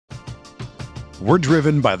We're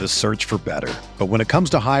driven by the search for better. But when it comes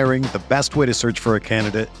to hiring, the best way to search for a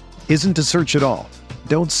candidate isn't to search at all.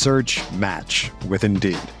 Don't search, match with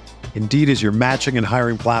Indeed. Indeed is your matching and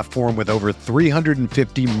hiring platform with over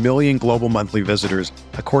 350 million global monthly visitors,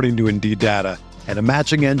 according to Indeed data, and a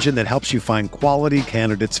matching engine that helps you find quality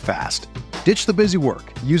candidates fast. Ditch the busy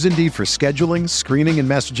work. Use Indeed for scheduling, screening, and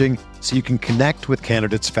messaging so you can connect with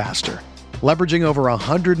candidates faster. Leveraging over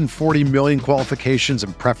 140 million qualifications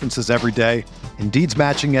and preferences every day, Indeed's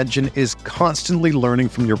matching engine is constantly learning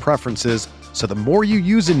from your preferences, so the more you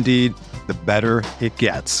use Indeed, the better it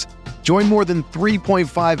gets. Join more than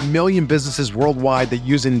 3.5 million businesses worldwide that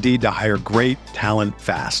use Indeed to hire great talent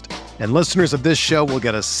fast. And listeners of this show will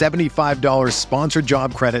get a $75 sponsored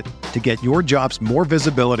job credit to get your jobs more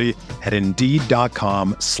visibility at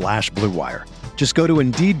Indeed.com/Blue Wire. Just go to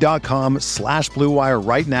Indeed.com/Blue Wire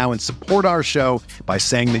right now and support our show by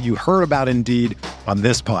saying that you heard about Indeed on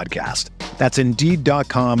this podcast. That's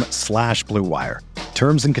Indeed.com/Blue Wire.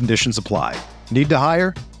 Terms and conditions apply. Need to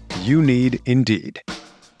hire? You need Indeed.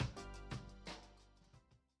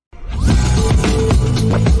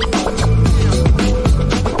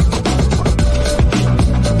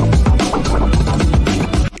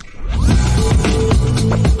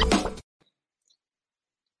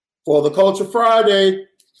 For the Culture Friday,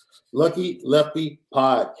 Lucky Lefty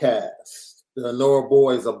Podcast. The Anora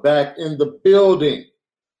Boys are back in the building.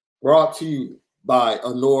 Brought to you by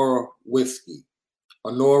Anora Whiskey.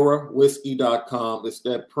 AnoraWhiskey.com. It's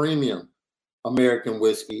that premium American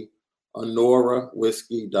whiskey.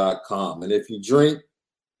 AnoraWhiskey.com. And if you drink,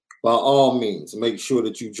 by all means, make sure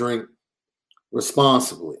that you drink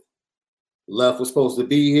responsibly. Left was supposed to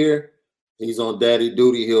be here. He's on daddy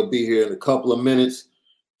duty. He'll be here in a couple of minutes,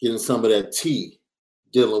 getting some of that tea,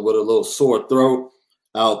 dealing with a little sore throat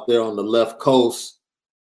out there on the left coast.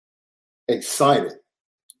 Excited.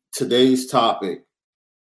 Today's topic,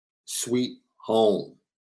 sweet home.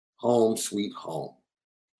 Home, sweet home.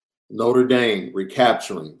 Notre Dame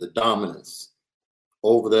recapturing the dominance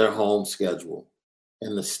over their home schedule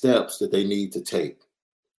and the steps that they need to take.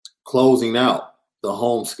 Closing out the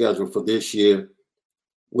home schedule for this year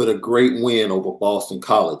with a great win over Boston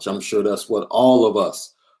College. I'm sure that's what all of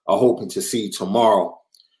us are hoping to see tomorrow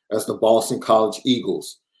as the Boston College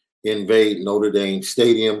Eagles invade Notre Dame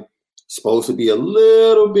Stadium. Supposed to be a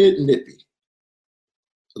little bit nippy.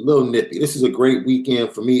 A little nippy. This is a great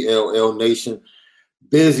weekend for me, LL Nation.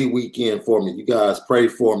 Busy weekend for me. You guys pray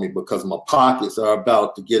for me because my pockets are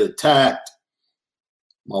about to get attacked.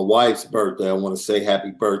 My wife's birthday. I want to say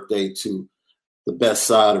happy birthday to the best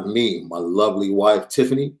side of me, my lovely wife,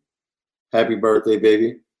 Tiffany. Happy birthday,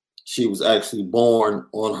 baby. She was actually born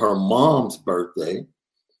on her mom's birthday.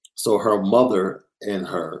 So her mother and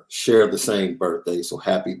her share the same birthday. So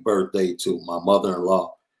happy birthday to my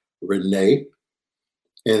mother-in-law, Renee.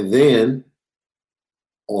 And then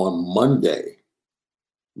on Monday,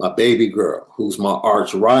 my baby girl, who's my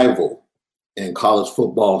arch rival in college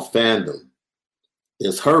football fandom,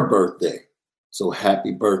 it's her birthday. So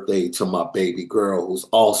happy birthday to my baby girl, who's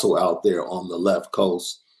also out there on the left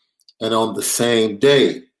coast. And on the same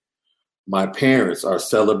day, my parents are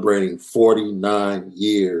celebrating 49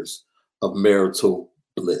 years of marital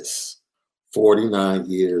bliss. 49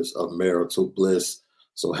 years of marital bliss.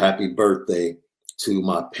 So happy birthday to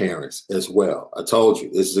my parents as well. I told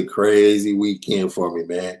you, this is a crazy weekend for me,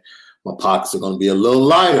 man. My pockets are going to be a little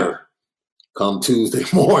lighter come Tuesday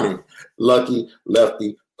morning. Lucky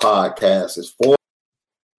Lefty Podcast is for.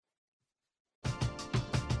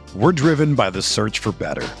 We're driven by the search for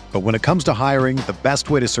better. But when it comes to hiring, the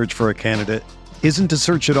best way to search for a candidate isn't to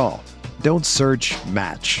search at all. Don't search,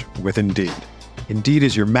 match with Indeed. Indeed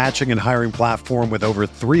is your matching and hiring platform with over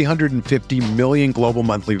 350 million global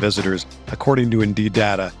monthly visitors, according to Indeed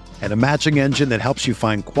data, and a matching engine that helps you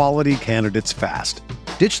find quality candidates fast.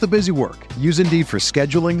 Ditch the busy work. Use Indeed for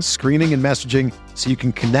scheduling, screening, and messaging so you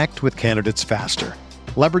can connect with candidates faster.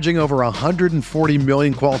 Leveraging over 140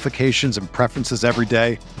 million qualifications and preferences every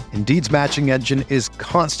day, Indeed's matching engine is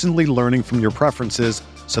constantly learning from your preferences,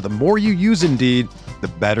 so the more you use Indeed, the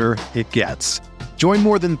better it gets. Join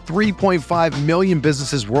more than 3.5 million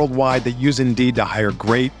businesses worldwide that use Indeed to hire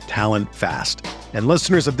great talent fast. And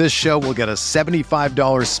listeners of this show will get a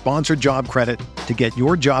 $75 sponsored job credit to get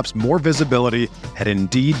your jobs more visibility at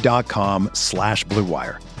Indeed.com/Blue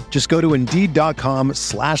Wire. Just go to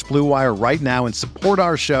Indeed.com/Blue Wire right now and support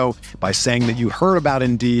our show by saying that you heard about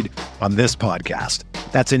Indeed on this podcast.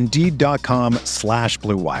 That's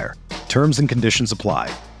Indeed.com/Blue Wire. Terms and conditions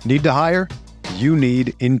apply. Need to hire? You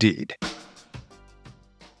need Indeed.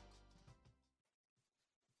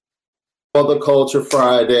 For the Culture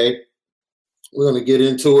Friday, we're going to get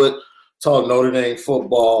into it. talk Notre Dame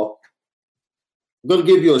football. I'm going to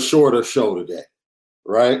give you a shorter show today,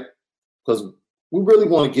 right? Because we really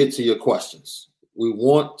want to get to your questions. We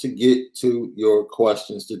want to get to your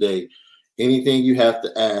questions today. Anything you have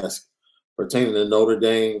to ask pertaining to Notre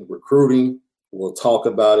Dame recruiting, we'll talk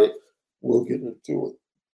about it. We'll get into it.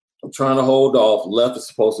 I'm trying to hold off. Left is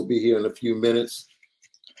supposed to be here in a few minutes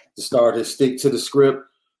to start his Stick to the Script.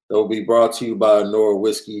 That will be brought to you by Anora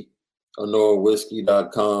Whiskey,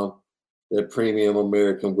 AnoraWhiskey.com. Their premium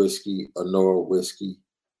American whiskey,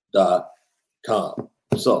 AnoraWhiskey.com.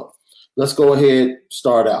 So let's go ahead,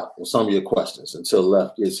 start out with some of your questions. Until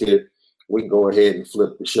Left gets here, we can go ahead and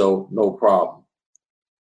flip the show, no problem.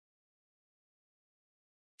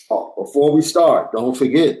 Oh, before we start, don't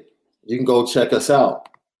forget, you can go check us out.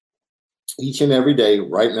 Each and every day,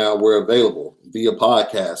 right now, we're available via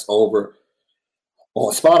podcast over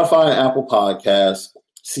on Spotify and Apple Podcasts,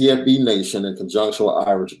 CFB Nation in conjunction with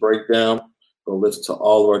Irish Breakdown. Go listen to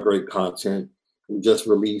all of our great content. We just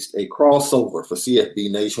released a crossover for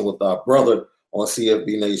CFB Nation with our brother on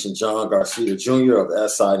CFB Nation, John Garcia Jr.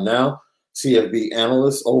 of SI Now, CFB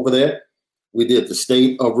analyst over there. We did the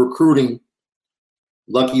State of Recruiting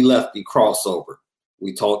Lucky Lefty crossover.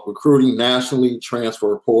 We talked recruiting nationally,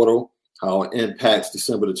 transfer portal, how it impacts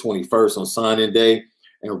December the 21st on signing day,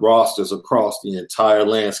 and rosters across the entire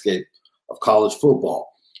landscape of college football.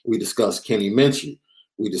 We discussed Kenny Minchey.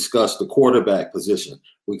 We discussed the quarterback position.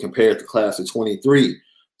 We compared the class of 23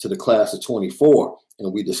 to the class of 24,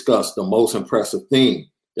 and we discussed the most impressive thing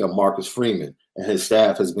that Marcus Freeman and his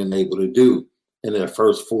staff has been able to do in their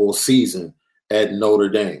first full season at Notre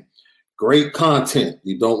Dame. Great content.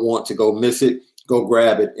 You don't want to go miss it. Go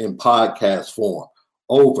grab it in podcast form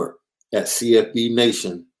over at CFB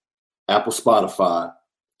Nation, Apple, Spotify,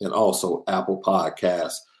 and also Apple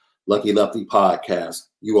Podcasts, Lucky Lefty Podcast.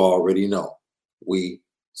 You already know we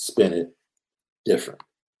spin it different.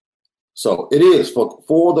 So it is for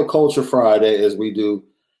the Culture Friday, as we do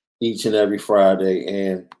each and every Friday.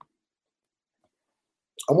 And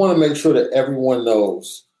I want to make sure that everyone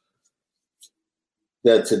knows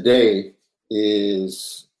that today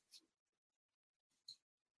is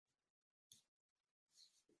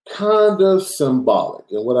kind of symbolic.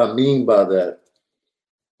 And what I mean by that,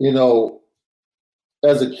 you know,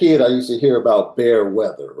 as a kid, I used to hear about bear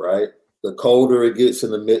weather, right? The colder it gets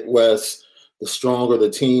in the Midwest, the stronger the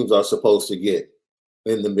teams are supposed to get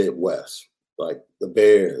in the Midwest, like the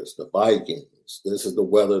Bears, the Vikings. This is the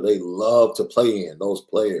weather they love to play in, those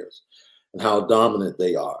players, and how dominant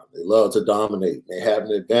they are. They love to dominate. They have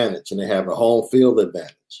an advantage, and they have a home field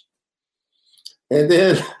advantage. And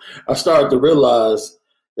then I started to realize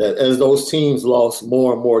that as those teams lost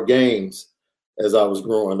more and more games as I was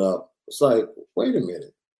growing up, it's like, wait a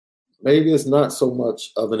minute, maybe it's not so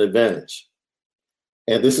much of an advantage.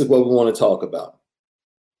 And this is what we want to talk about.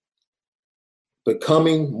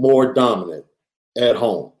 Becoming more dominant at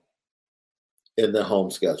home in the home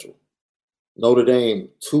schedule. Notre Dame,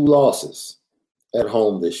 2 losses at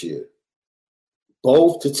home this year.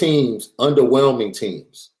 Both to teams, underwhelming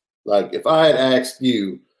teams. Like if I had asked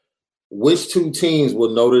you, which 2 teams will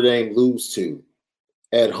Notre Dame lose to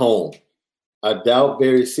at home? I doubt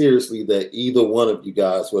very seriously that either one of you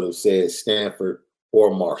guys would have said Stanford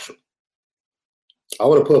or Marshall. I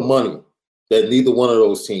would have put money that neither one of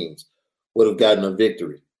those teams would have gotten a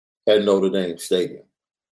victory at Notre Dame Stadium.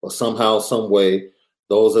 But somehow, some way,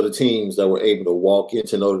 those are the teams that were able to walk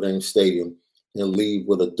into Notre Dame Stadium and leave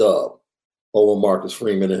with a dub over Marcus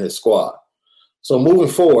Freeman and his squad. So moving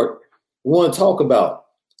forward, we want to talk about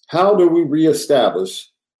how do we reestablish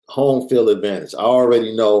home field advantage. I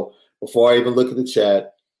already know, before I even look at the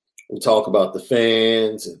chat, we talk about the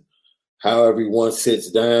fans and how everyone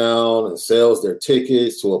sits down and sells their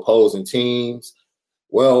tickets to opposing teams.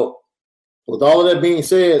 Well, with all of that being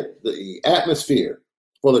said, the atmosphere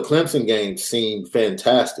for the Clemson game seemed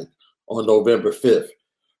fantastic on November 5th,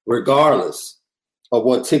 regardless of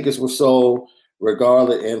what tickets were sold,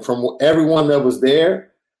 regardless, and from everyone that was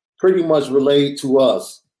there, pretty much relayed to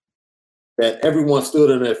us that everyone stood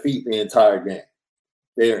on their feet the entire game.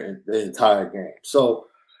 The entire game. So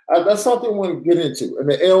that's something we want to get into.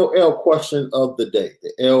 And the LL question of the day.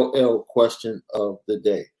 The LL question of the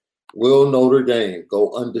day. Will Notre Dame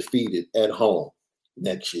go undefeated at home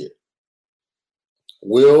next year?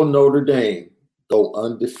 Will Notre Dame go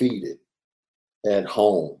undefeated at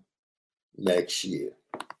home next year?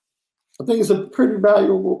 I think it's a pretty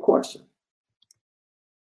valuable question.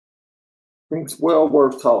 I think it's well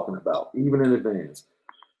worth talking about, even in advance.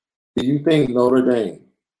 Do you think Notre Dame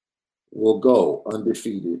will go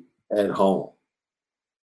undefeated at home?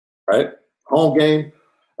 Right? Home game,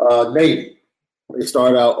 Navy. They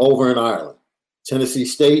start out over in Ireland. Tennessee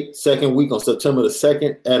State, second week on September the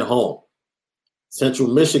 2nd at home. Central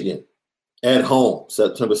Michigan at home,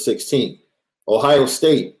 September 16th. Ohio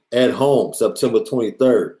State at home, September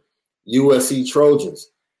 23rd. USC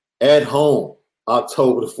Trojans at home,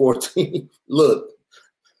 October the 14th. Look,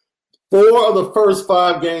 4 of the first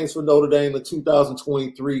 5 games for Notre Dame in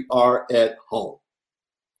 2023 are at home.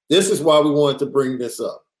 This is why we wanted to bring this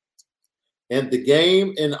up. And the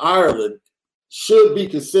game in Ireland should be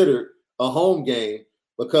considered a home game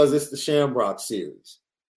because it's the Shamrock Series.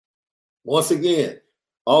 Once again,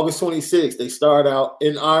 August 26th, they start out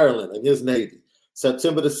in Ireland against Navy.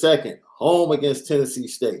 September the 2nd, home against Tennessee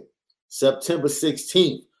State. September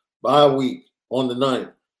 16th, bye week on the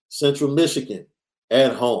 9th, Central Michigan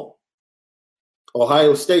at home.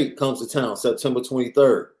 Ohio State comes to town September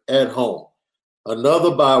 23rd at home.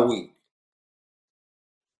 Another bye week.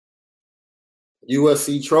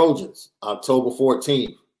 USC Trojans, October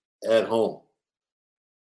 14th at home.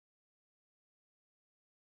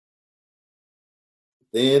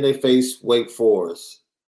 Then they face Wake Forest.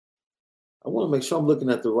 I want to make sure I'm looking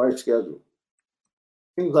at the right schedule.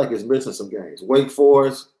 Seems like it's missing some games. Wake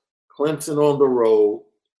Forest, Clemson on the road,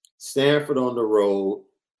 Stanford on the road,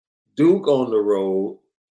 Duke on the road,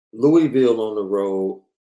 Louisville on the road,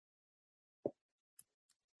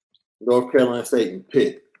 North Carolina State, and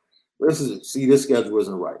Pitt. This schedule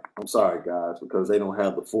isn't right. I'm sorry, guys, because they don't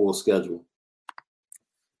have the full schedule.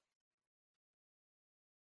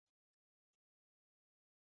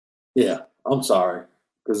 Yeah, I'm sorry,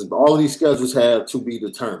 because all of these schedules have to be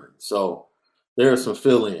determined. So there are some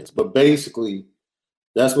fill-ins, but basically,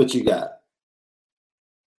 that's what you got.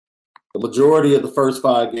 The majority of the first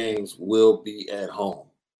 5 games will be at home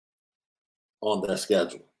on that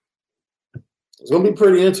schedule. It's going to be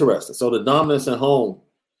pretty interesting. So the dominance at home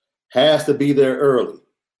has to be there early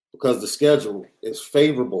because the schedule is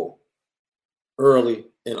favorable early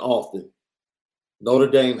and often. Notre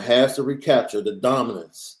Dame has to recapture the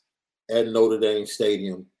dominance at Notre Dame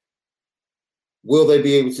Stadium. Will they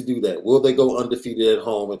be able to do that? Will they go undefeated at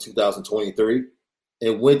home in 2023?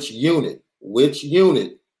 And which unit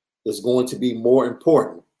is going to be more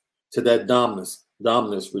important to that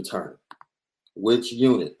dominance return? Which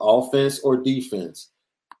unit, offense or defense,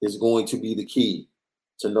 is going to be the key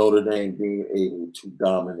to Notre Dame being able to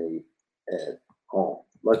dominate at home?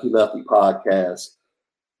 Lucky Lefty Podcast,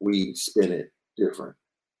 we spin it different.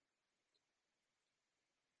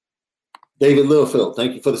 David Littlefield,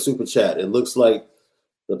 thank you for the super chat. It looks like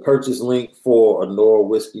the purchase link for Anora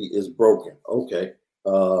Whiskey is broken. Okay.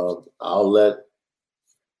 I'll let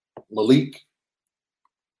Malik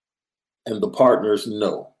and the partners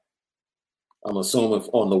know. I'm assuming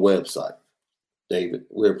on the website. David,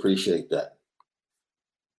 we appreciate that.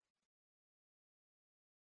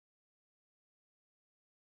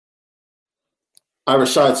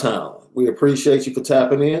 Irish Chi-Town, we appreciate you for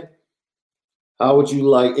tapping in. How would you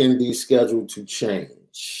like ND's schedule to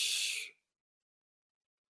change?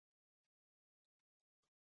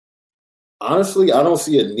 Honestly, I don't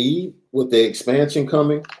see a need with the expansion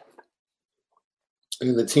coming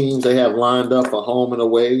and the teams they have lined up for home and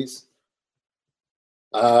aways.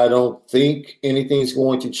 I don't think anything's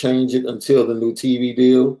going to change it until the new TV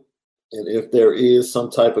deal. And if there is some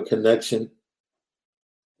type of connection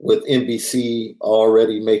with NBC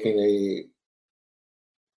already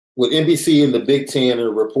with NBC and the Big Ten and a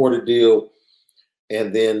reported deal,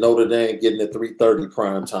 and then Notre Dame getting a 3:30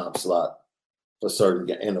 primetime slot for certain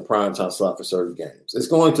and a primetime slot for certain games. It's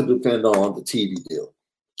going to depend on the TV deal.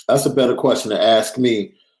 That's a better question to ask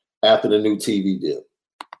me after the new TV deal,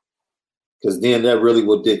 because then that really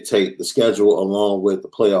will dictate the schedule along with the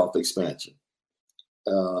playoff expansion.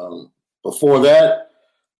 Before that,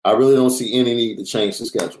 I really don't see any need to change the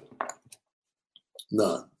schedule.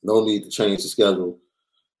 None. No need to change the schedule.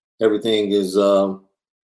 Everything is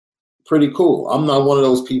pretty cool. I'm not one of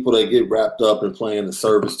those people that get wrapped up in playing the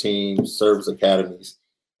service teams, service academies,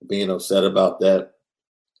 being upset about that.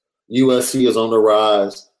 USC is on the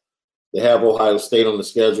rise. They have Ohio State on the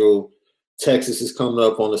schedule. Texas is coming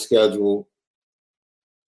up on the schedule.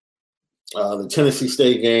 The Tennessee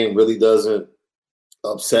State game really doesn't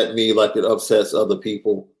upset me like it upsets other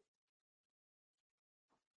people.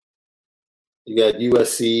 You got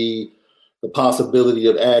USC, the possibility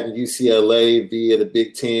of adding UCLA via the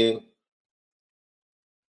Big Ten.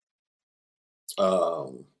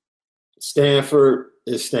 Stanford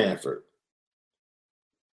is Stanford.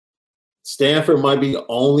 Stanford might be the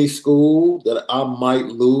only school that I might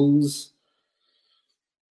lose,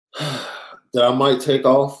 that I might take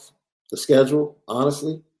off the schedule,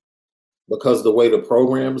 honestly, because of the way the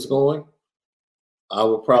program is going. I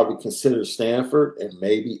would probably consider Stanford and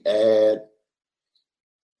maybe add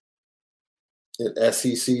an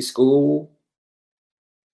SEC school.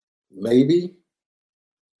 Maybe.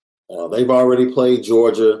 They've already played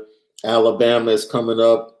Georgia. Alabama is coming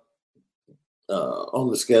up on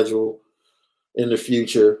the schedule in the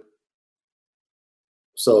future.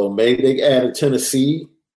 So maybe they add a Tennessee,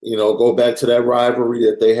 go back to that rivalry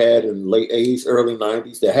that they had in late 80s, early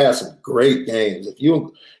 90s. They had some great games. If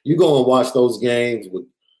you go and watch those games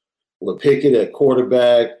with Pickett at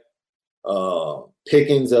quarterback,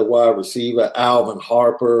 Pickens at wide receiver, Alvin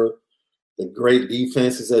Harper, the great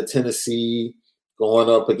defenses at Tennessee, going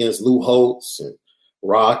up against Lou Holtz and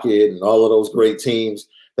Rocket and all of those great teams.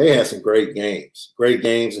 They had some great games. Great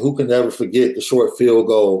games. Who can ever forget the short field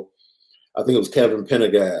goal? I think it was Kevin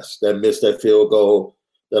Pendergast that missed that field goal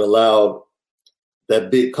that allowed that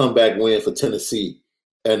big comeback win for Tennessee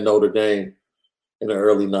at Notre Dame in the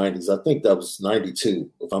early 90s. I think that was 92,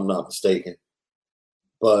 if I'm not mistaken.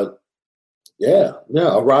 But, yeah,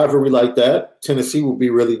 a rivalry like that. Tennessee would be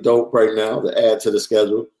really dope right now to add to the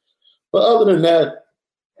schedule. But other than that,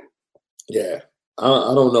 yeah,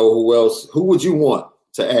 I don't know who else. Who would you want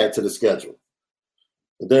to add to the schedule?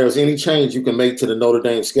 If there's any change you can make to the Notre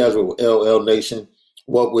Dame schedule, LL Nation,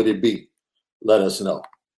 what would it be? Let us know.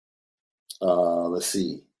 Let's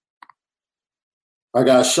see. I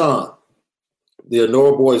got Sean. The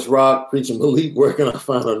Honora Boys rock. Preaching Malik, where can I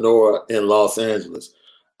find Honora in Los Angeles?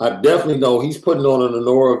 I definitely know he's putting on an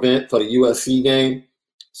Honora event for the USC game.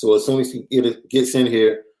 So as soon as he gets in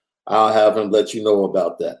here, I'll have him let you know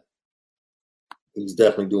about that. He's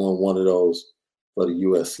definitely doing one of those for the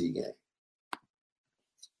USC game.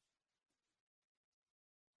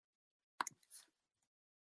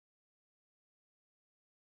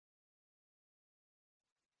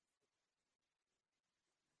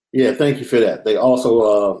 Yeah, thank you for that. They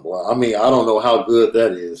also, I don't know how good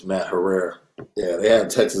that is, Matt Herrera. Yeah, they have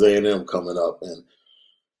Texas A&M coming up, and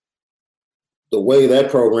the way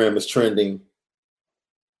that program is trending,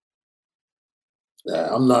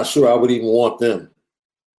 I'm not sure I would even want them.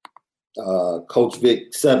 Coach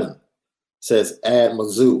Vic 7 says add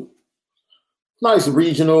Mizzou. Nice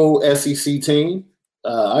regional SEC team.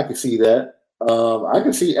 I can see that. I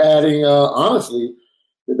can see adding, honestly,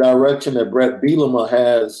 the direction that Brett Bielema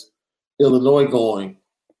has Illinois going.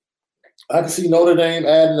 I can see Notre Dame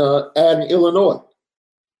adding Illinois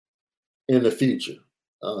in the future,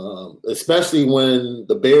 especially when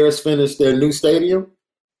the Bears finish their new stadium.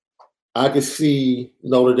 I could see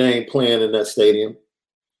Notre Dame playing in that stadium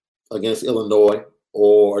against Illinois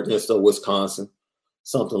or against Wisconsin,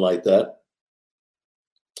 something like that.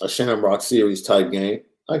 A Shamrock Series type game.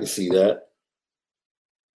 I can see that.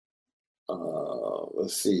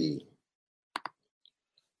 Let's see.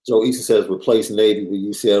 Joe Easton says replace Navy with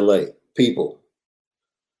UCLA. People,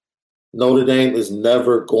 Notre Dame is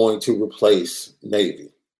never going to replace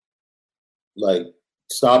Navy. Like,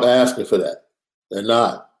 stop asking for that. They're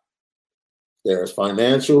not. There's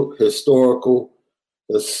financial, historical.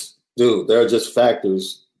 There are just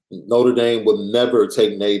factors. Notre Dame will never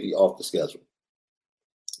take Navy off the schedule.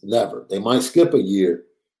 Never. They might skip a year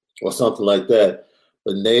or something like that,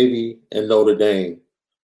 but Navy and Notre Dame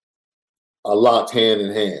are locked hand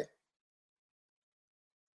in hand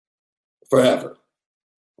forever.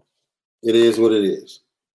 It is what it is.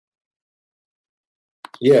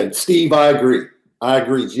 Yeah, Steve, I agree.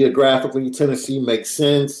 Geographically, Tennessee makes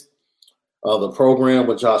sense. The program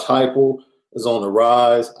with Josh Heupel is on the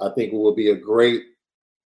rise. I think it will be a great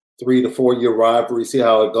 3 to 4 year rivalry. See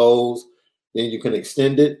how it goes. Then you can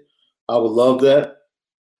extend it. I would love that.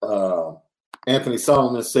 Anthony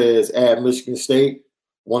Solomon says add Michigan State,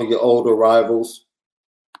 one of your older rivals.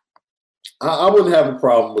 I wouldn't have a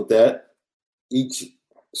problem with that. Each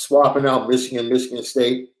swapping out Michigan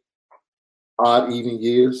State, odd, even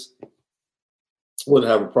years.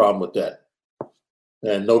 Wouldn't have a problem with that.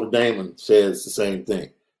 And Notre Dame says the same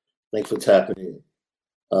thing. Thanks for tapping in.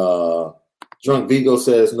 Drunk Vigo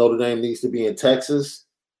says Notre Dame needs to be in Texas.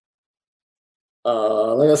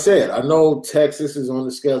 Like I said, I know Texas is on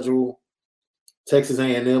the schedule. Texas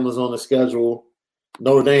A&M is on the schedule.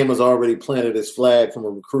 Notre Dame has already planted its flag from a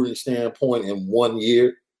recruiting standpoint in 1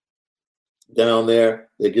 year down there.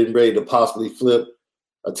 They're getting ready to possibly flip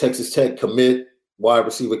a Texas Tech commit, wide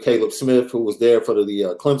receiver Caleb Smith, who was there for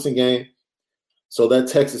the Clemson game. So that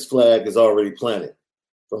Texas flag is already planted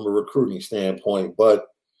from a recruiting standpoint. But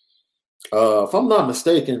if I'm not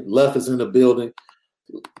mistaken, Left is in the building.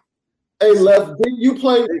 Hey, Left, didn't you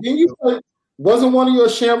play? Wasn't one of your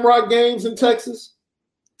Shamrock games in Texas?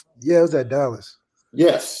 Yeah, it was at Dallas.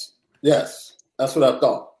 Yes. That's what I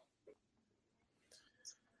thought.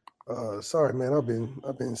 Sorry, man.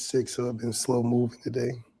 I've been sick, so I've been slow moving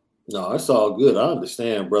today. No, it's all good. I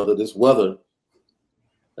understand, brother. This weather.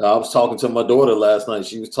 I was talking to my daughter last night.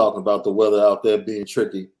 She was talking about the weather out there being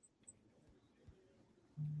tricky.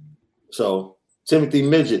 So, Timothy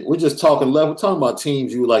Midget, we're just talking left. We're talking about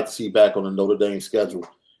teams you would like to see back on the Notre Dame schedule,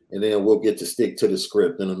 and then we'll get to stick to the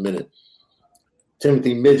script in a minute.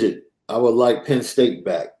 Timothy Midget, I would like Penn State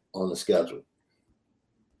back on the schedule.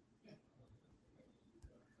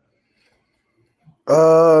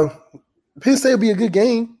 Penn State will be a good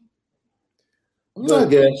game. I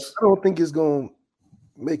guess. I don't think it's going to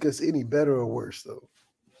make us any better or worse, though.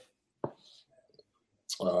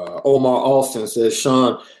 Omar Austin says,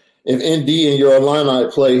 Sean, if ND and your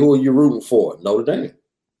Illini play, who are you rooting for? Notre Dame.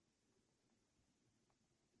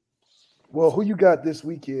 Well, who you got this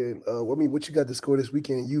weekend? What you got to score this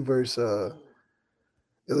weekend? You versus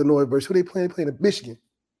Illinois versus who they playing? They playing Michigan.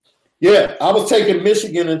 Yeah, I was taking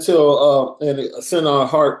Michigan until and send our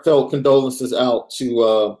heartfelt condolences out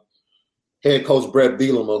to head coach Brett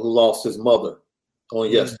Bielema, who lost his mother on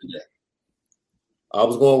yesterday. I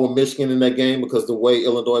was going with Michigan in that game because the way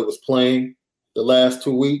Illinois was playing the last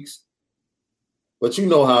 2 weeks. But you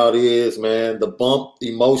know how it is, man. The bump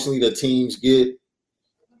emotionally the teams get.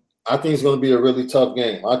 I think it's going to be a really tough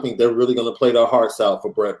game. I think they're really going to play their hearts out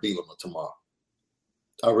for Brett Bielema tomorrow.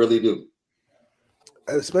 I really do.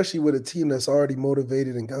 Especially with a team that's already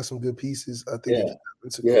motivated and got some good pieces. I think and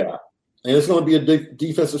it's going to be a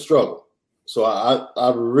defensive struggle. So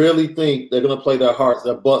I really think they're going to play their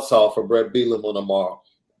butts off for Brett Bielema tomorrow.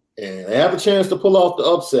 And they have a chance to pull off the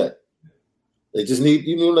upset. They just need,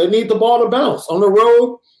 they need the ball to bounce. On the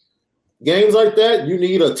road, games like that, you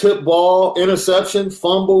need a tip ball, interception,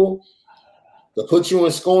 fumble to put you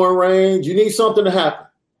in scoring range. You need something to happen.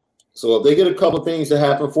 So if they get a couple things to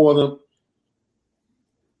happen for them,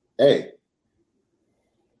 hey,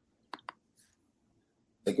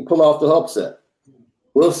 they can pull off the upset.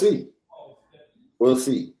 We'll see. We'll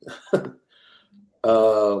see. When's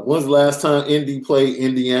the last time Indy played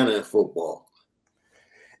Indiana in football?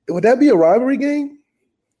 Would that be a rivalry game?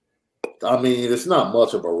 I mean, it's not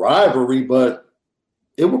much of a rivalry, but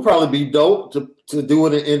it would probably be dope to do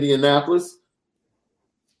it in Indianapolis.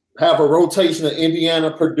 Have a rotation of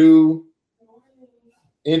Indiana, Purdue,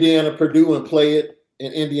 and play it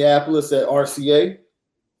in Indianapolis at RCA.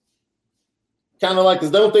 Kind of like,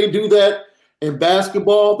 don't they do that in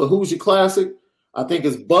basketball, the Hoosier Classic? I think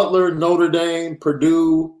it's Butler, Notre Dame,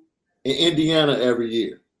 Purdue, and Indiana every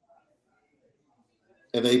year.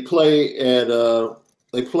 And they play in the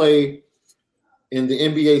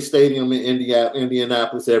NBA stadium in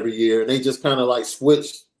Indianapolis every year. And they just kind of like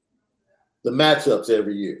switch the matchups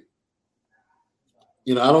every year.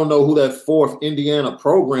 I don't know who that fourth Indiana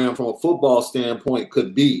program from a football standpoint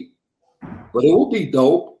could be, but it would be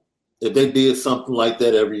dope if they did something like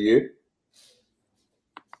that every year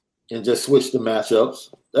and just switch the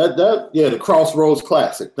matchups. The Crossroads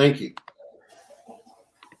Classic. Thank you.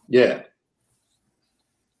 Yeah.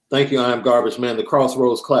 Thank you, I Am Garbage Man. The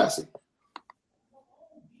Crossroads Classic.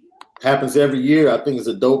 Happens every year. I think it's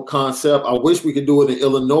a dope concept. I wish we could do it in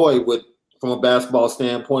Illinois from a basketball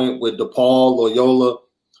standpoint with DePaul, Loyola,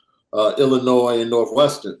 Illinois, and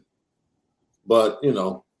Northwestern. But,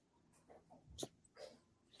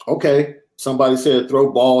 okay. Somebody said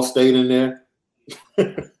throw Ball State in there.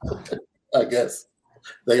 I guess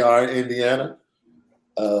they are in Indiana.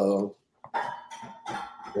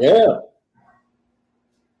 Yeah.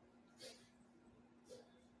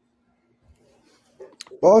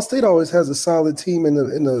 Ball State always has a solid team in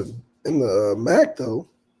the MAC, though.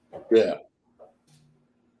 Yeah.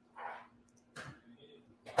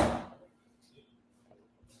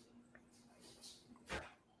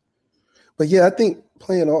 But yeah, I think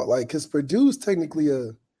playing all because Purdue's technically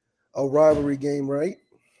a rivalry game, right?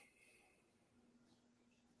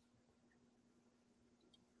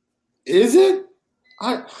 Is it?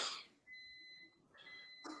 I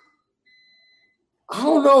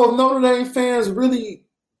don't know if Notre Dame fans really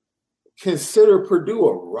consider Purdue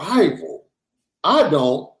a rival. I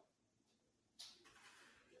don't.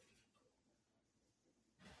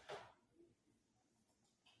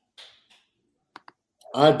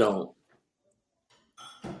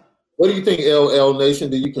 What do you think, LL Nation?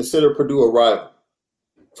 Do you consider Purdue a rival?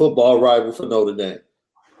 Football rival for Notre Dame?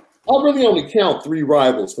 I really only count 3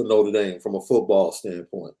 rivals for Notre Dame from a football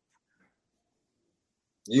standpoint.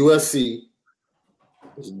 USC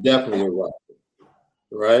is definitely a rival,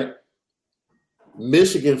 right?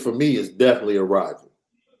 Michigan, for me, is definitely a rival.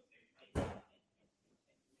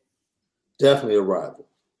 Definitely a rival.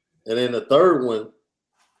 And then the third one,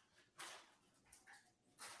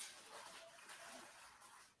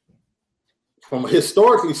 from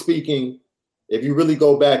historically speaking, if you really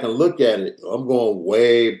go back and look at it, I'm going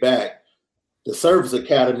way back. The service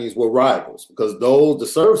academies were rivals because the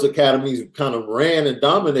service academies kind of ran and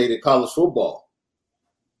dominated college football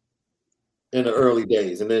in the early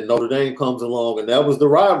days. And then Notre Dame comes along, and that was the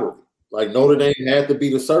rivalry. Like Notre Dame had to be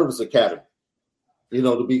the service academy,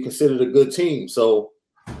 to be considered a good team. So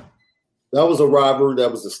that was a rivalry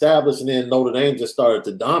that was established, and then Notre Dame just started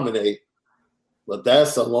to dominate. But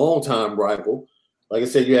that's a long-time rival. Like I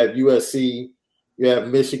said, you have USC, you have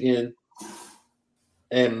Michigan,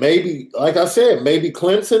 and maybe, like I said, maybe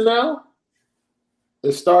Clemson now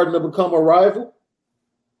is starting to become a rival.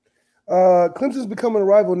 Clemson's becoming a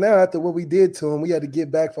rival now after what we did to them. We had to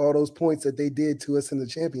get back for all those points that they did to us in the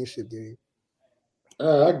championship game.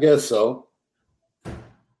 I guess so.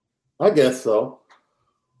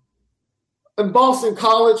 And Boston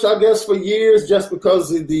College, I guess, for years, just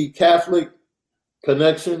because of the Catholic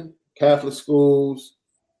connection, Catholic schools,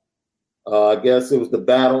 I guess it was the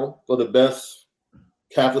battle for the best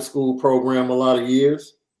Catholic school program a lot of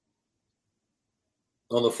years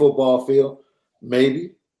on the football field,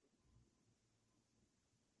 maybe.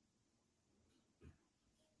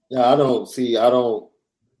 Yeah, I don't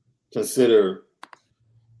consider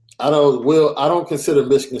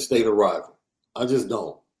Michigan State a rival. I just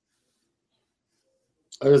don't.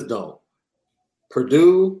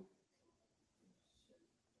 Purdue,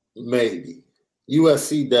 maybe.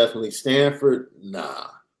 USC, definitely. Stanford, nah.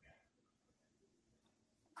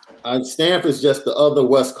 Stanford's just the other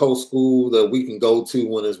West Coast school that we can go to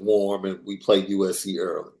when it's warm and we play USC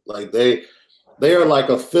early. Like they are like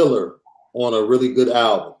a filler on a really good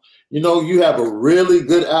album. You have a really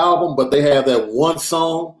good album, but they have that one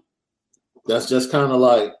song that's just kind of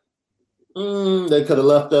like, they could have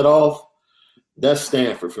left that off. That's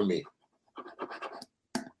Stanford for me.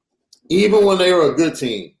 Even when they were a good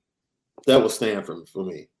team, that was Stanford for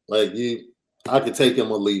me. Like I could take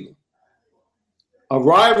him or leave him. A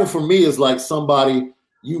rival for me is like somebody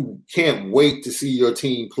you can't wait to see your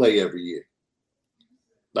team play every year.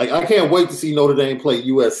 Like I can't wait to see Notre Dame play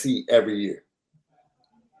USC every year.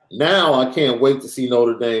 Now I can't wait to see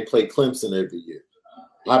Notre Dame play Clemson every year.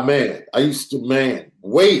 I used to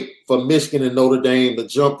wait for Michigan and Notre Dame to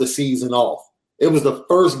jump the season off. It was the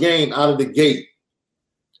first game out of the gate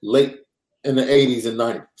late in the 80s and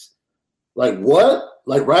 90s. Like what?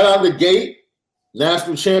 Like right out of the gate,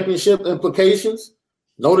 national championship implications?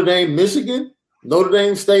 Notre Dame, Michigan, Notre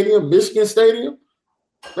Dame Stadium, Michigan Stadium.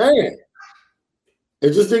 Man,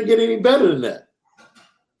 it just didn't get any better than that.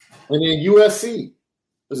 And then USC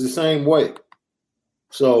is the same way.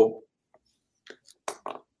 So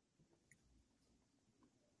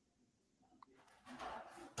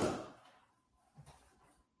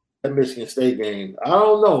that Michigan State game, I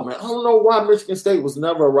don't know, man. I don't know why Michigan State was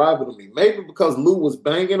never a rival to me. Maybe because Lou was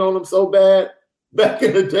banging on them so bad back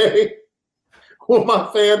in the day when my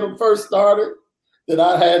fandom first started that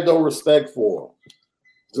I had no respect for them.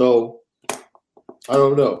 So I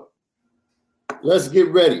don't know. Let's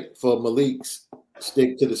get ready for Malik's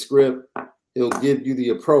stick to the script. He'll give you the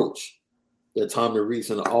approach that Tommy Rees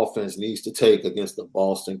and the offense needs to take against the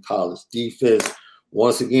Boston College defense.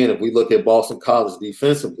 Once again, if we look at Boston College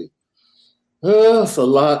defensively, it's a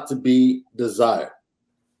lot to be desired.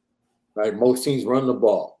 Right? Most teams run the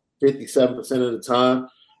ball 57% of the time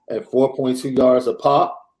at 4.2 yards a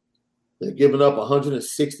pop. They're giving up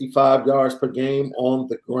 165 yards per game on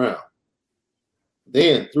the ground.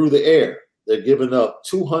 Then through the air, they're giving up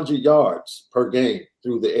 200 yards per game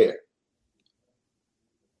through the air.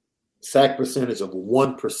 Sack percentage of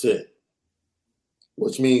 1%,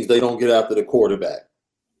 which means they don't get after the quarterback.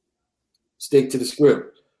 Stick to the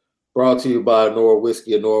script. Brought to you by Nora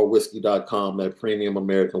Whiskey at NoraWhiskey.com, that premium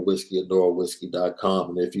American whiskey at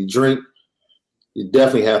NoraWhiskey.com. And if you drink, you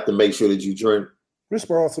definitely have to make sure that you drink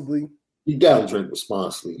responsibly. You got to drink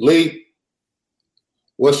responsibly. Lee,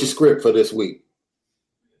 what's your script for this week?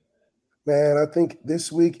 Man, I think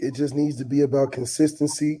this week it just needs to be about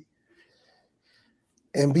consistency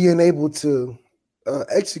and being able to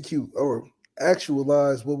execute or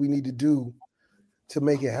actualize what we need to do to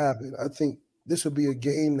make it happen. I think this will be a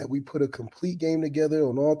game that we put a complete game together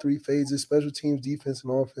on all three phases, special teams, defense,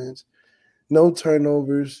 and offense. No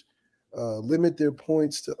turnovers, limit their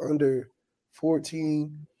points to under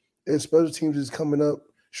 14, and special teams is coming up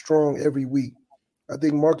strong every week. I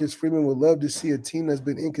think Marcus Freeman would love to see a team that's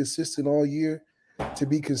been inconsistent all year to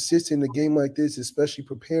be consistent in a game like this, especially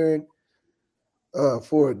preparing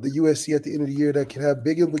for the USC at the end of the year that can have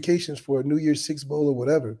big implications for a New Year's Six Bowl or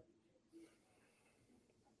whatever.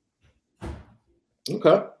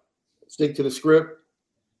 Okay. Stick to the script.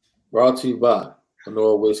 Brought to you by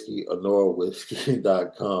Honora Whiskey,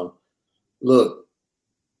 HonoraWhiskey.com. Look,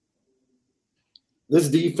 this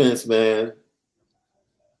defense, man,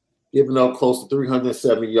 giving up close to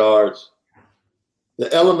 370 yards.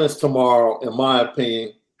 The elements tomorrow, in my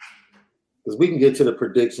opinion, because we can get to the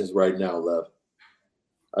predictions right now, Lev.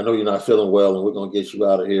 I know you're not feeling well, and we're going to get you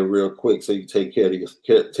out of here real quick so you take care of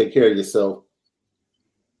yourself.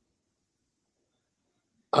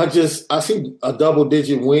 I see a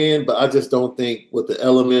double-digit win, but I just don't think with the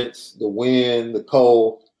elements, the wind, the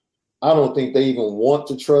cold, I don't think they even want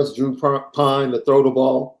to trust Drew Pine to throw the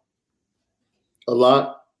ball a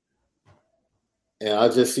lot. And I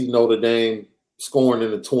just see Notre Dame scoring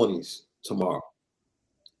in the 20s tomorrow,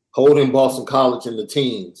 holding Boston College in the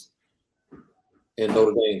teens, and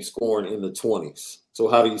Notre Dame scoring in the 20s. So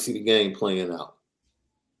how do you see the game playing out?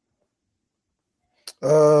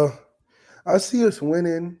 I see us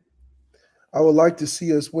winning. I would like to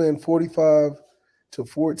see us win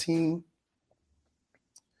 45-14.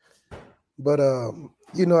 But I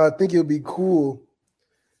think it would be cool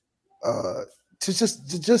to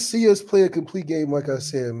just see us play a complete game. Like I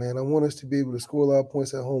said, man, I want us to be able to score a lot of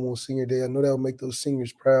points at home on senior day. I know that will make those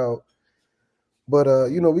seniors proud. But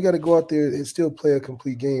we got to go out there and still play a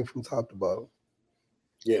complete game from top to bottom.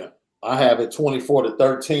 Yeah, I have it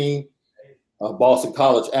 24-13. Boston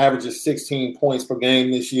College averages 16 points per game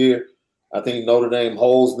this year. I think Notre Dame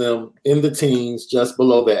holds them in the teens, just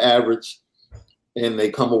below their average, and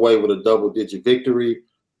they come away with a double-digit victory.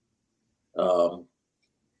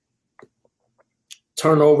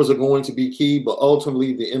 Turnovers are going to be key, but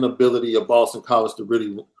ultimately the inability of Boston College to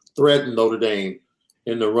really threaten Notre Dame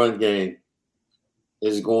in the run game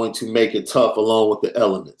is going to make it tough along with the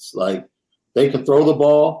elements. Like, they can throw the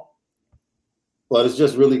ball, but it's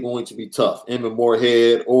just really going to be tough. Emmett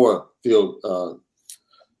Moorhead or Phil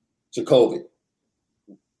Jacoby.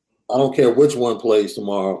 I don't care which one plays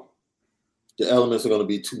tomorrow. The elements are going to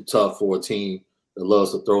be too tough for a team that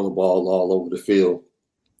loves to throw the ball all over the field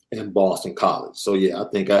in Boston College. So, yeah, I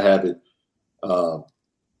think I have it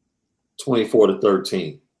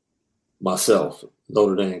 24-13 myself.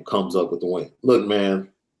 Notre Dame comes up with the win. Look, man,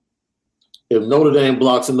 if Notre Dame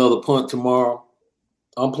blocks another punt tomorrow,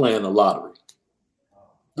 I'm playing the lottery.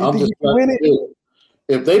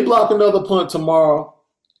 If they block another punt tomorrow,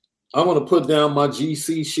 I'm going to put down my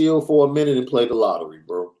GC shield for a minute and play the lottery,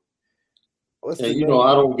 bro. I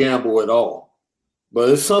don't gamble at all. But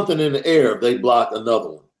it's something in the air if they block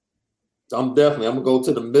another one. I'm going to go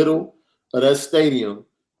to the middle of that stadium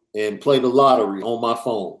and play the lottery on my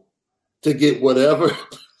phone to get whatever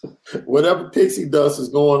pixie dust is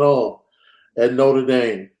going on at Notre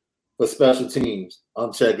Dame for special teams.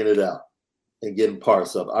 I'm checking it out and getting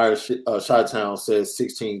parts of. Irish Chi-Town says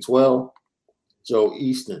 16-12. Joe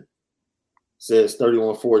Easton says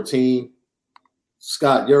 31-14.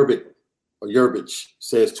 Scott Yerbich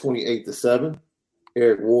says 28-7.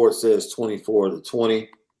 Eric Ward says 24-20.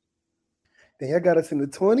 Dang, I got us in the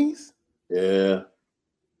 20s? Yeah.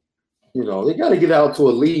 They got to get out to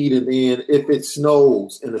a lead, and then if it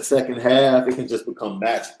snows in the second half, it can just become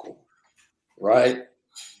magical, right?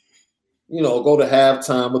 Go to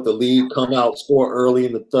halftime with the lead, come out, score early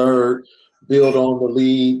in the third, build on the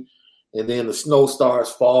lead, and then the snow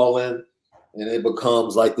starts falling, and it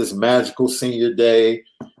becomes like this magical senior day.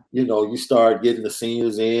 You start getting the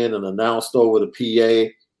seniors in and announced over the PA.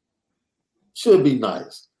 Should be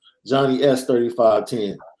nice. Johnny S.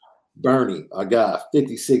 3510. Bernie, I got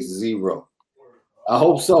 56-0. I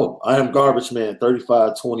hope so. I am Garbage Man,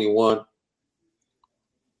 35-21.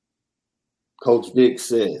 Coach Vic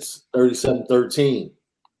says 37-13.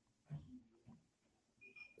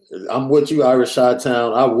 I'm with you, Irish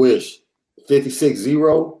Chi-Town. I wish.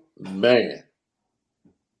 56-0, man.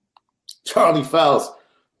 Charlie Faust,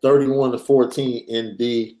 31-14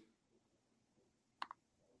 ND.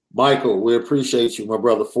 Michael, we appreciate you, my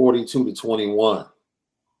brother, 42-21.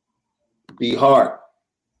 B Hart,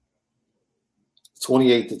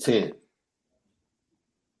 28-10.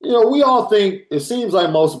 We all think, it seems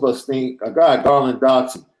like most of us think, a guy, Garland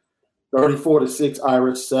Doxey, 34-6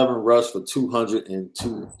 Irish, 7 rush for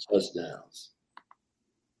 202 touchdowns.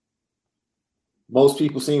 Most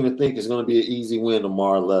people seem to think it's going to be an easy win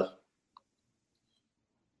tomorrow left.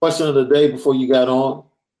 Question of the day before you got on.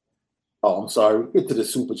 Oh, I'm sorry. Get to the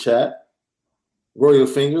super chat. Royal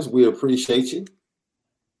Fingers, we appreciate you.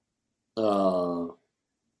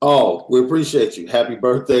 We appreciate you. Happy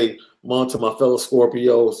birthday month to my fellow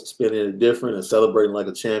Scorpios, spending it different and celebrating like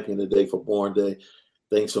a champion today for Born Day.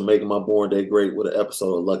 Thanks for making my Born Day great with an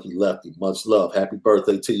episode of Lucky Lefty. Much love. Happy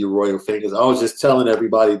birthday to you, Royal Fingers. I was just telling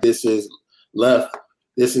everybody this is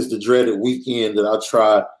the dreaded weekend that I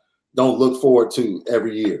try don't look forward to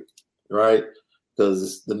every year, right? Because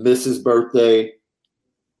it's the missus' birthday,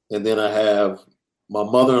 and then I have my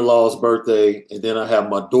mother-in-law's birthday, and then I have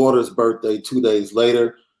my daughter's birthday 2 days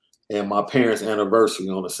later, and my parents' anniversary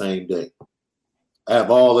on the same day. I have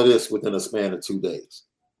all of this within a span of 2 days.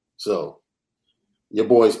 So your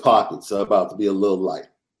boy's pockets are about to be a little light.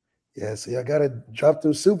 Yeah, so y'all got to drop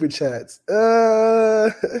those super chats.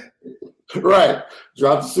 Right.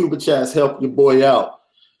 Drop the super chats, help your boy out.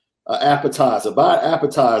 Appetizer. Buy an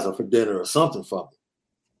appetizer for dinner or something for me.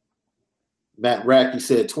 Matt Racky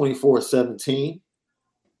said 24-17.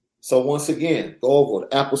 So once again, go over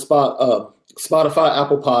to Spotify,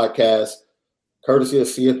 Apple Podcasts, courtesy of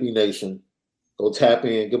CFB Nation. Go tap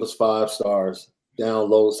in, give us 5 stars,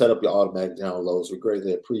 download, set up your automatic downloads. We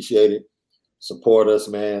greatly appreciate it. Support us,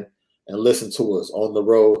 man, and listen to us on the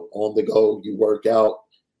road, on the go. You work out,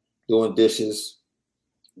 doing dishes,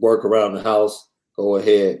 work around the house. Go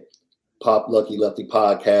ahead, pop Lucky Lefty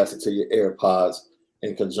Podcast into your AirPods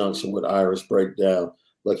in conjunction with Irish Breakdown,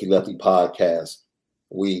 Lucky Lefty Podcast.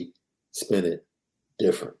 We spin it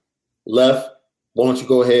different. Left, why don't you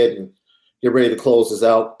go ahead and get ready to close this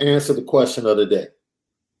out? Answer the question of the day.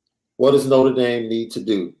 What does Notre Dame need to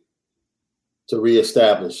do to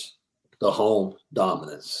reestablish the home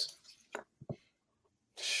dominance?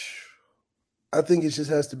 I think it just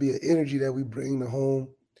has to be an energy that we bring to home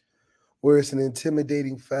where it's an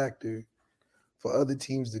intimidating factor for other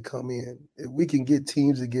teams to come in. If we can get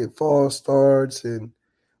teams to get false starts and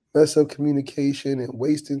mess up communication and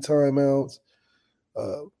wasting timeouts,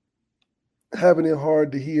 having it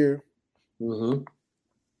hard to hear,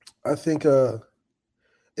 I think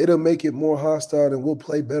it'll make it more hostile and we'll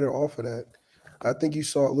play better off of that. I think you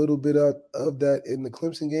saw a little bit of that in the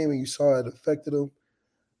Clemson game and you saw it affected them.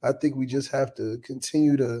 I think we just have to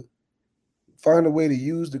continue to find a way to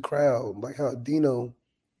use the crowd, like how Dino,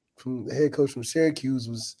 from the head coach from Syracuse,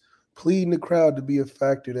 was pleading the crowd to be a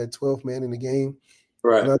factor, that 12th man in the game.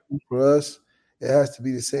 Right. And I think for us, it has to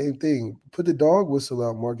be the same thing. Put the dog whistle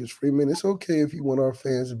out, Marcus Freeman. It's okay if you want our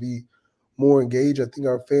fans to be more engaged. I think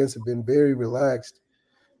our fans have been very relaxed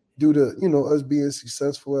due to, us being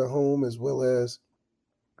successful at home as well as,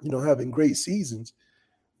 having great seasons.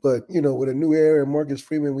 But, with a new era and Marcus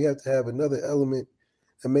Freeman, we have to have another element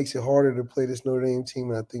that makes it harder to play this Notre Dame team,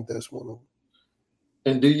 and I think that's one of them.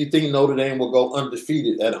 And do you think Notre Dame will go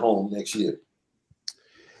undefeated at home next year?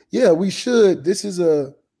 Yeah, we should. This is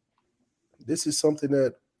something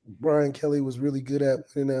that Brian Kelly was really good at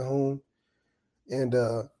winning at home. And,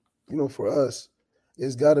 for us,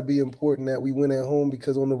 it's got to be important that we win at home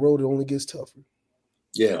because on the road it only gets tougher.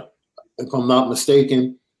 Yeah. If I'm not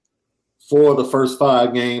mistaken, 4 of the first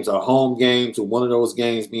 5 games are home games, with one of those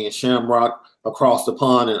games being Shamrock across the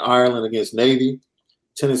pond in Ireland against Navy,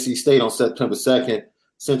 Tennessee State on September 2nd,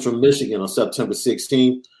 Central Michigan on September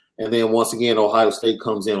 16th, and then once again, Ohio State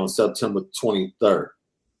comes in on September 23rd.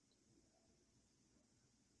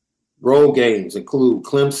 Road games include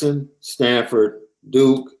Clemson, Stanford,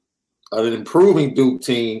 Duke, an improving Duke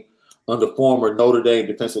team under former Notre Dame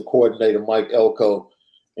defensive coordinator Mike Elko,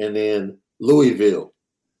 and then Louisville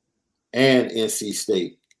and NC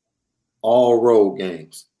State, all road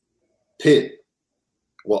games. Pitt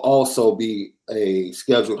will also be a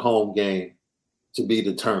scheduled home game to be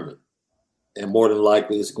determined. And more than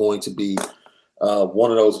likely it's going to be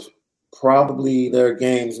one of those, probably their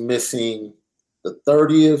games missing the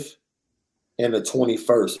 30th and the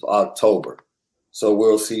 21st of October. So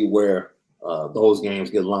we'll see where those games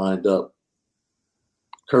get lined up.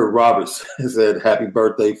 Kurt Roberts said, happy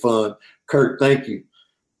birthday, fun. Kurt, thank you.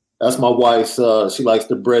 That's my wife's, she likes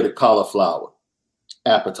the breaded cauliflower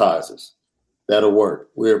appetizers. That'll work.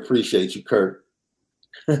 We appreciate you, Kurt.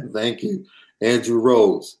 Thank you. Andrew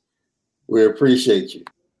Rose, we appreciate you.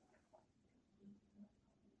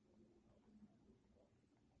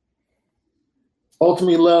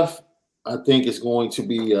 Ultimately left, I think it's going to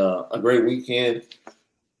be a great weekend.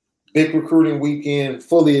 Big recruiting weekend.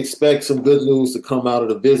 Fully expect some good news to come out of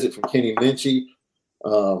the visit from Kenny Minchey.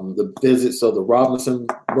 The visits of the Robinson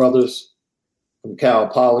brothers from Cal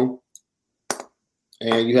Poly.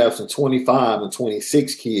 And you have some 25 and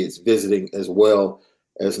 26 kids visiting as well,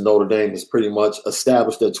 as Notre Dame has pretty much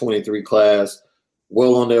established their 23 class,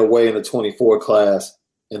 well on their way in the 24 class,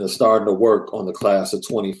 and is starting to work on the class of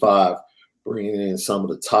 25, bringing in some of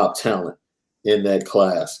the top talent in that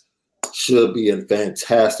class. Should be a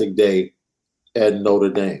fantastic day at Notre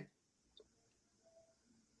Dame.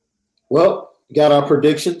 Well, got our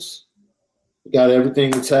predictions. We got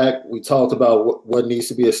everything intact. We talked about what needs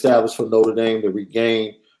to be established for Notre Dame to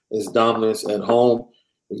regain its dominance at home.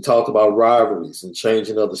 We talked about rivalries and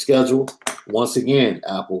changing of the schedule. Once again,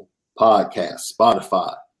 Apple, Podcast,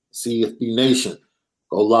 Spotify, CFB Nation.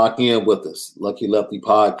 Go lock in with us. Lucky Lefty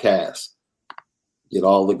Podcast. Get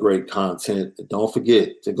all the great content. And don't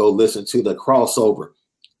forget to go listen to the crossover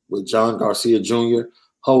with John Garcia Jr.,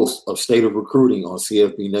 host of State of Recruiting on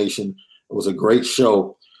CFB Nation. It was a great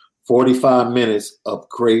show. 45 minutes of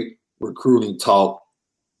great recruiting talk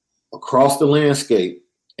across the landscape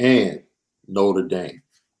and Notre Dame.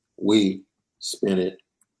 We spin it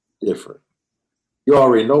different. You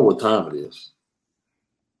already know what time it is.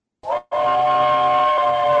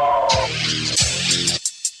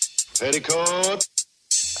 Petticoat,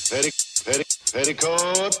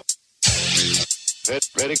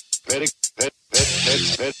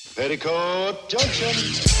 Petticoat Junction.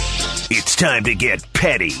 It's time to get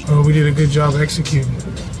petty. Oh, we did a good job executing.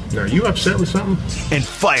 Are you upset with something? And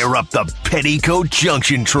fire up the Petticoat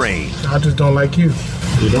Junction train. I just don't like you.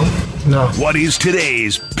 You don't? No. What is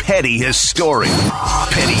today's petty history?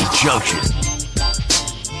 Petty Junction.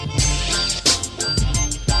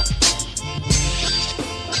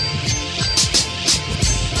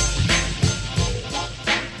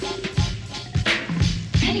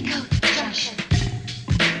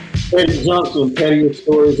 Petty Junction, pettiest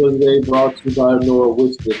stories of the day brought to you by Nora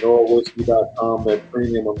Whiskey, NoraWhiskey.com, and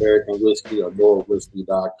Premium American Whiskey or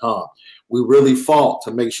NoraWhiskey.com. We really fought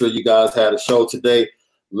to make sure you guys had a show today.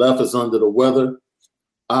 Left is under the weather.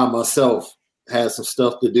 I myself had some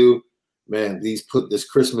stuff to do. Man, this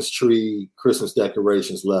Christmas tree, Christmas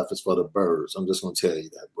decorations left is for the birds. I'm just going to tell you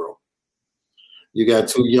that, bro. You got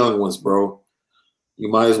two young ones, bro. You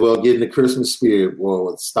might as well get in the Christmas spirit, boy,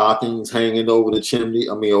 with stockings hanging over the chimney.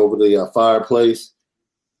 Over the fireplace.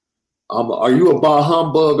 Are you a bah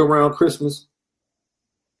humbug around Christmas?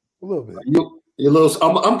 A little bit.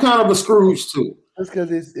 I'm kind of a Scrooge too. That's because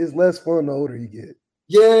it's less fun the older you get.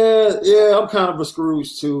 Yeah, I'm kind of a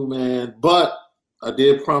Scrooge too, man. But I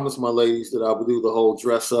did promise my ladies that I would do the whole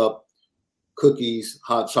dress up, cookies,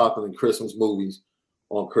 hot chocolate, and Christmas movies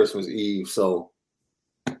on Christmas Eve. So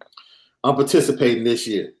I'm participating this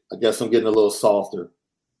year. I guess I'm getting a little softer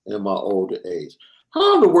in my older age.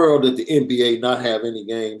 How in the world did the NBA not have any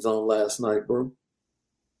games on last night, bro?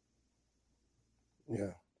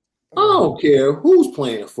 Yeah. I don't care who's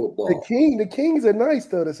playing football. The Kings are nice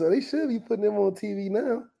though, so they should be putting them on TV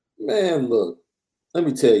now. Man, look, let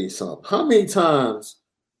me tell you something. How many times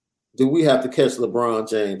do we have to catch LeBron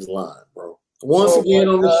James lying, bro? Once again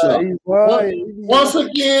on the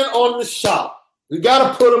shop. We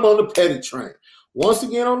got to put him on the petty train. Once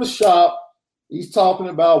again on the shop, he's talking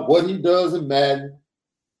about what he does in Madden.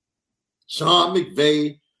 Sean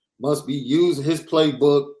McVay must be using his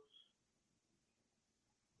playbook.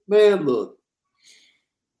 Man, look.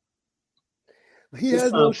 He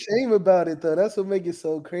has no shame about it, though. That's what makes it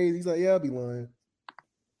so crazy. He's like, yeah, I'll be lying.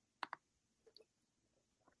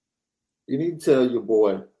 You need to tell your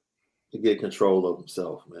boy to get control of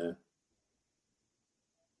himself, man.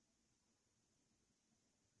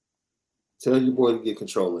 Tell your boy to get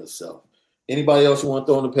control of himself. Anybody else you want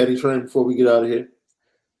to throw on the petty train before we get out of here?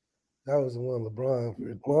 That was the one LeBron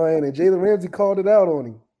for lying, and Jalen Ramsey called it out on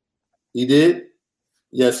him. He did?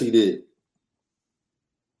 Yes, he did.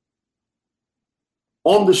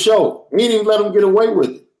 On the show. He didn't even let him get away with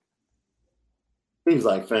it. He was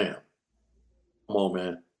like, fam, come on,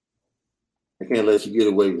 man. I can't let you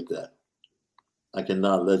get away with that. I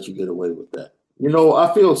cannot let you get away with that. You know,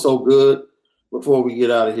 I feel so good before we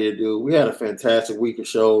get out of here, dude. We had a fantastic week of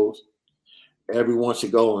shows. Everyone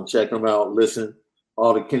should go and check them out, listen.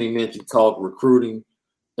 All the Kenny Minchey talk, recruiting,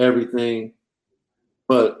 everything.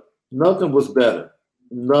 But nothing was better.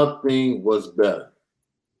 Nothing was better.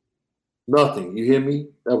 Nothing. You hear me?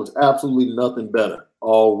 That was absolutely nothing better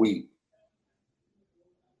all week.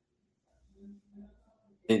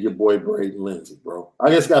 And your boy Braden Lindsey, bro. I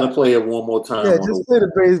just got to play it one more time. Yeah, just play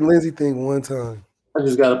the Braden Lindsey thing one time. I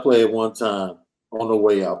just got to play it one time on the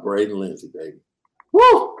way out. Braden Lindsey, baby.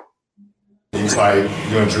 Woo! He's like,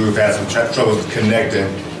 Drew had some trouble connecting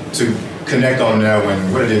to connect on that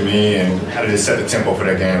one. What did it mean, and how did it set the tempo for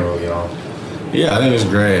that game, really, Yeah, I think it's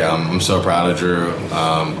great. I'm so proud of Drew.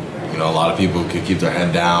 A lot of people could keep their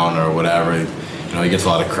head down or whatever. He gets a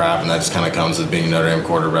lot of crap, and that just kind of comes with being a Notre Dame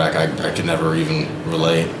quarterback. I could never even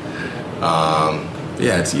relate.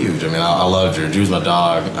 Yeah, it's huge. I love Drew. Drew's my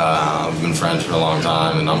dog. We've been friends for a long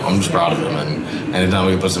time, and I'm just proud of him. And anytime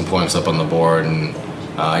we can put some points up on the board and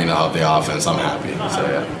help the offense, I'm happy. So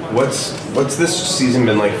yeah. What's this season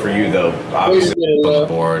been like for you though? Obviously, on the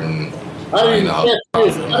board and anytime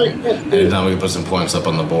we can put some points up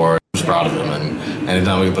on the board, I'm just proud of him. And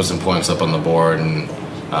anytime we can put some points up on the board and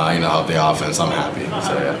help the offense. I'm happy.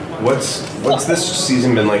 So yeah. What's this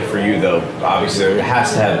season been like for you though? Obviously, there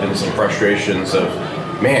has to have been some frustrations of,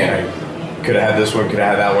 man, I could have had this one, could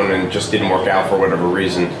have had that one, and it just didn't work out for whatever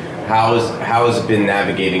reason. How has it been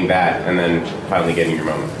navigating that and then finally getting your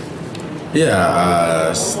moment?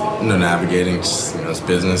 Yeah, navigating, it's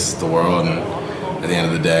business, the world, and at the end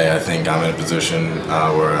of the day, I think I'm in a position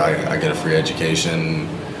where I get a free education.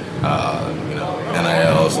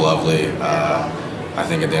 NIL is lovely. I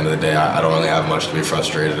think at the end of the day, I don't really have much to be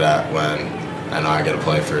frustrated at when I know I get to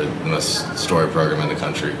play for the most storied program in the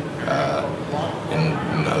country.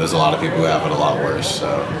 And there's a lot of people who have it a lot worse. So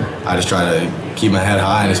I just try to keep my head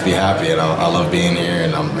high and just be happy. And I love being here,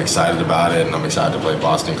 and I'm excited about it, and I'm excited to play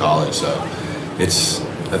Boston College. So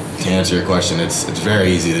to answer your question, it's very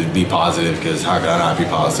easy to be positive, because how could I not be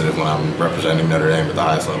positive when I'm representing Notre Dame at the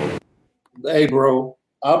highest level? Hey, bro,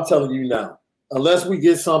 I'm telling you now, unless we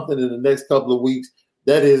get something in the next couple of weeks,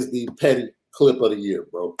 that is the petty clip of the year,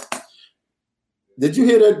 bro. Did you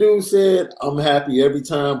hear that dude said, I'm happy every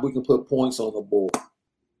time we can put points on the board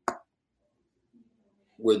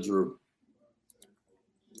with Drew?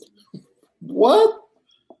 What?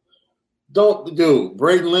 Dude,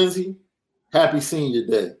 Braden Lindsey, happy senior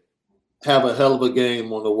day. Have a hell of a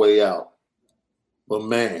game on the way out. But,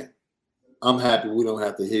 man, I'm happy we don't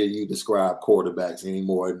have to hear you describe quarterbacks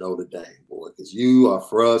anymore at Notre Dame, boy, because you are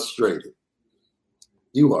frustrated.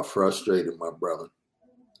 You are frustrated, my brother.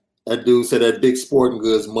 That dude said that Dick's Sporting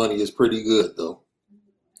Goods money is pretty good, though.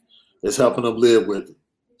 It's helping him live with it.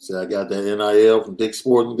 Said, I got that NIL from Dick's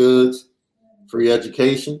Sporting Goods, free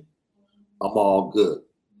education. I'm all good.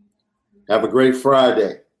 Have a great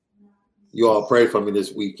Friday. You all pray for me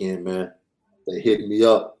this weekend, man. They hitting me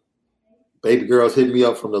up. Baby girl's hitting me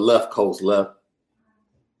up from the left coast, left.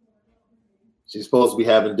 She's supposed to be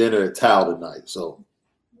having dinner at Tao tonight, so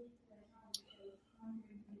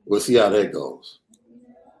we'll see how that goes.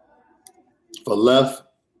 For left,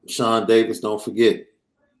 Sean Davis, don't forget,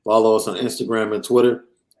 follow us on Instagram and Twitter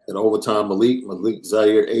at Overtime Malik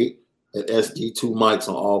Zaire 8, at SD2 Mics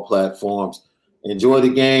on all platforms. Enjoy the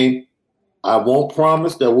game. I won't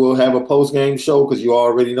promise that we'll have a post-game show, because you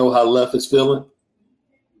already know how left is feeling.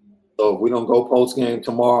 So if we don't go post-game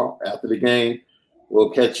tomorrow after the game,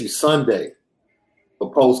 we'll catch you Sunday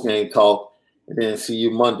for post-game talk, and then see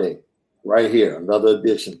you Monday right here, another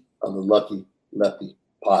edition of the Lucky Lefty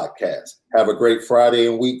Podcast. Have a great Friday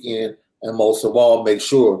and weekend, and most of all, make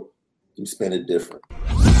sure you spend it different.